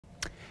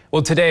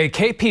Well, today,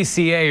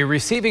 KPCA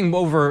receiving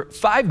over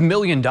 $5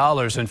 million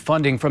in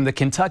funding from the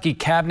Kentucky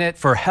Cabinet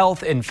for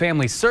Health and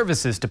Family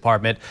Services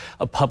Department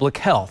of Public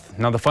Health.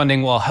 Now, the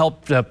funding will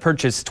help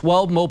purchase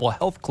 12 mobile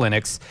health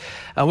clinics,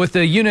 with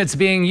the units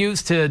being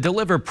used to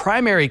deliver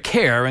primary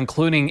care,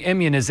 including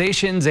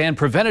immunizations and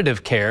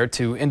preventative care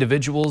to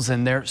individuals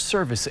in their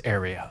service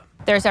area.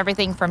 There's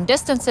everything from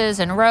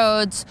distances and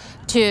roads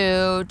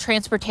to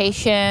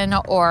transportation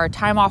or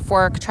time off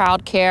work,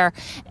 childcare,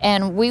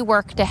 and we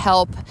work to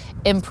help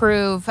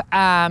improve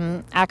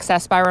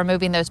access by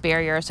removing those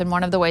barriers. And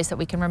one of the ways that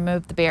we can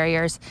remove the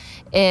barriers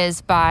is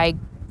by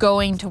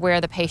going to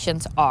where the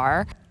patients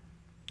are.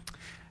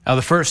 Now,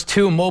 the first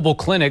 2 mobile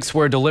clinics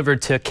were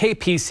delivered to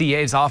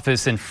KPCA's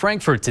office in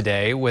Frankfort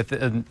today, with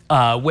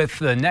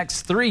the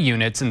next 3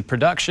 units in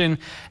production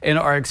and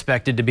are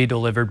expected to be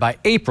delivered by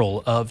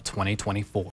April of 2024.